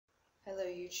Hello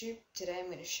YouTube, today I'm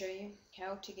going to show you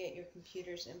how to get your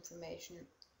computer's information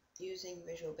using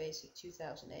Visual Basic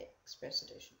 2008 Express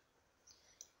Edition.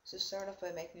 So start off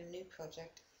by making a new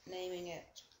project, naming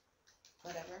it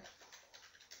whatever.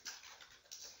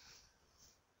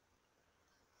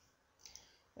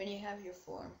 When you have your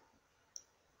form,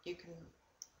 you can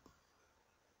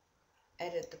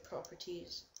edit the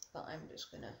properties, but I'm just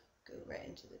going to go right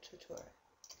into the tutorial.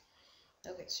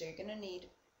 Okay, so you're going to need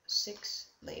 6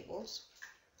 labels.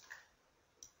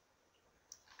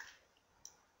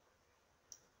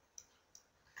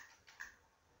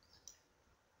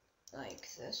 Like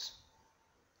this.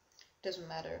 Doesn't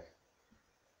matter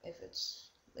if it's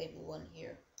label 1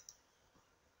 here.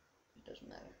 It doesn't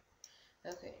matter.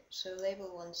 Okay, so label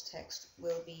 1's text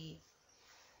will be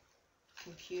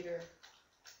computer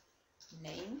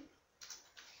name.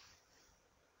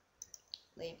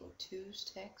 Label 2's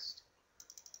text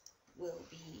will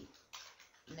be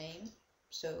name.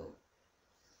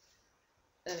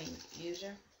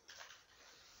 User.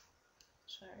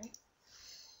 Sorry.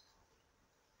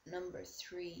 Number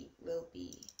 3 will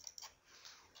be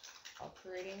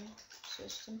operating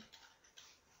system.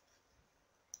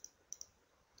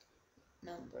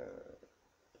 Number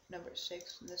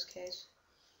 6 in this case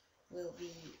will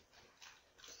be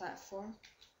platform.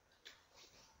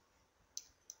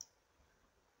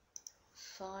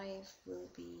 5 will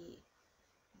be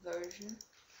version.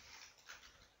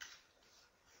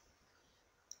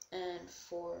 And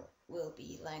 4 will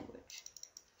be language.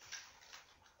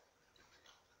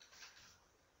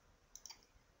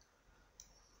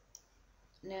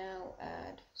 Now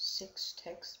add 6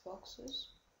 text boxes.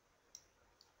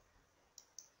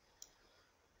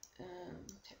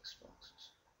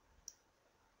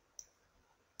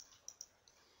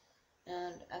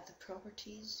 And at the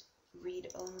properties, read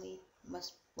only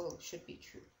should be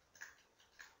true,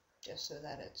 just so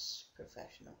that it's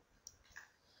professional.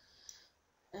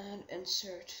 And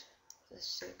insert the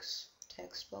 6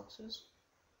 text boxes.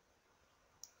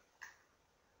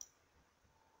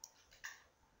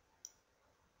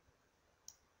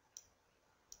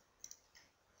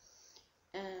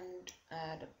 And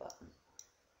add a button.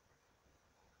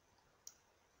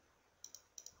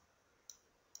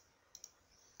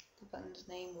 The button's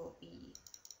name will be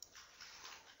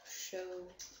show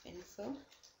info.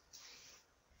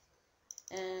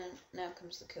 And now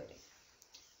comes the coding.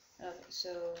 Okay,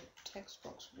 so text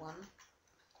box 1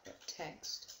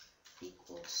 text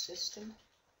equals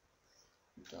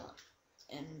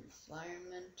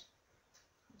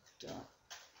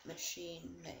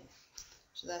system.envirnment.machinename.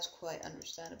 So that's quite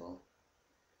understandable.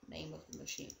 Name of the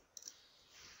machine.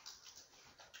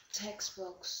 Text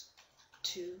box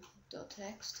 2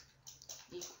 text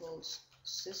equals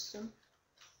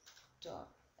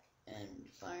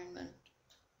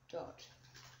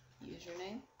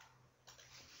system.envirnment.username.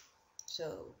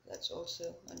 So that's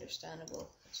also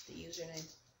understandable. That's the username.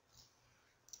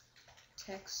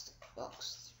 Text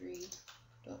box 3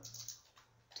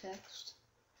 text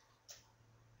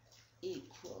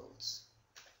equals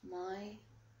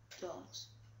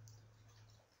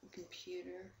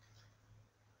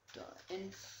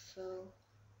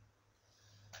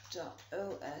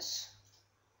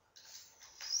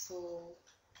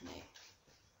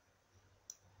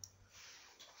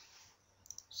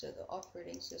So the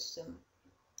operating system,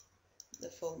 the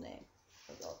full name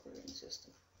of the operating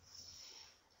system.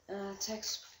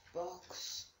 Text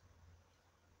box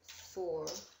 4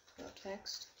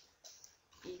 text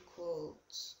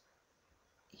equals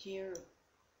here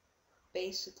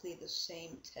basically the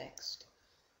same text.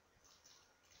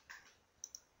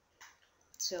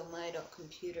 So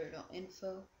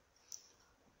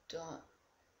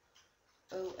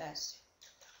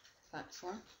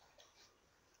my.computer.info.OSPlatform.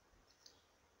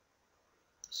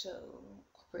 So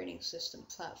operating system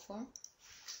platform.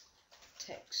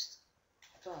 Text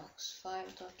box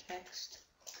 5 text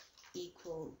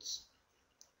equals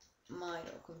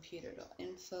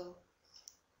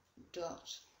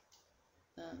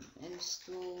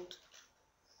my.computer.info.installed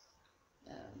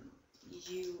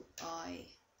UI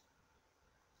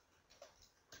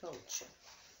culture.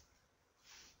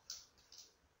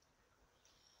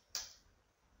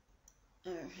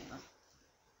 Hang on.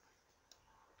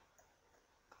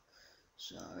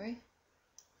 Sorry.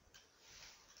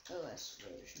 OS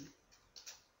version.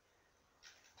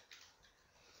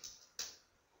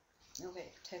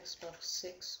 Okay, text box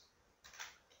 6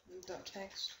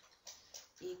 text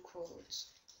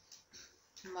equals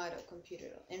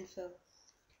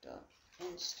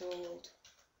my.computer.info.installed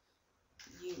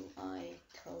UI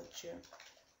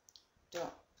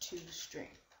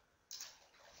culture.toString.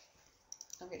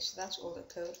 Okay, so that's all the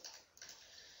code.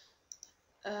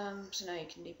 So now you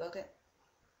can debug it.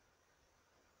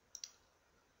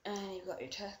 And you've got your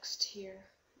text here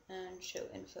and show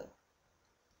info.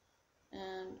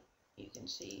 And you can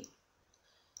see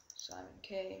Simon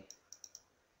K,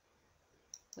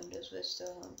 Windows Vista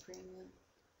Home Premium,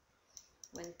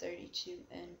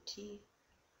 Win32NT,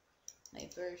 my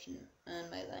version,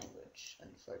 and my language.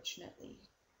 Unfortunately,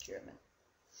 German.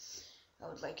 I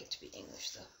would like it to be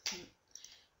English though.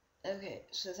 Okay,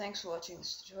 so thanks for watching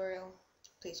this tutorial.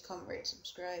 Please comment, rate,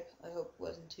 subscribe. I hope it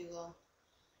wasn't too long.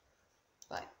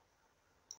 Bye.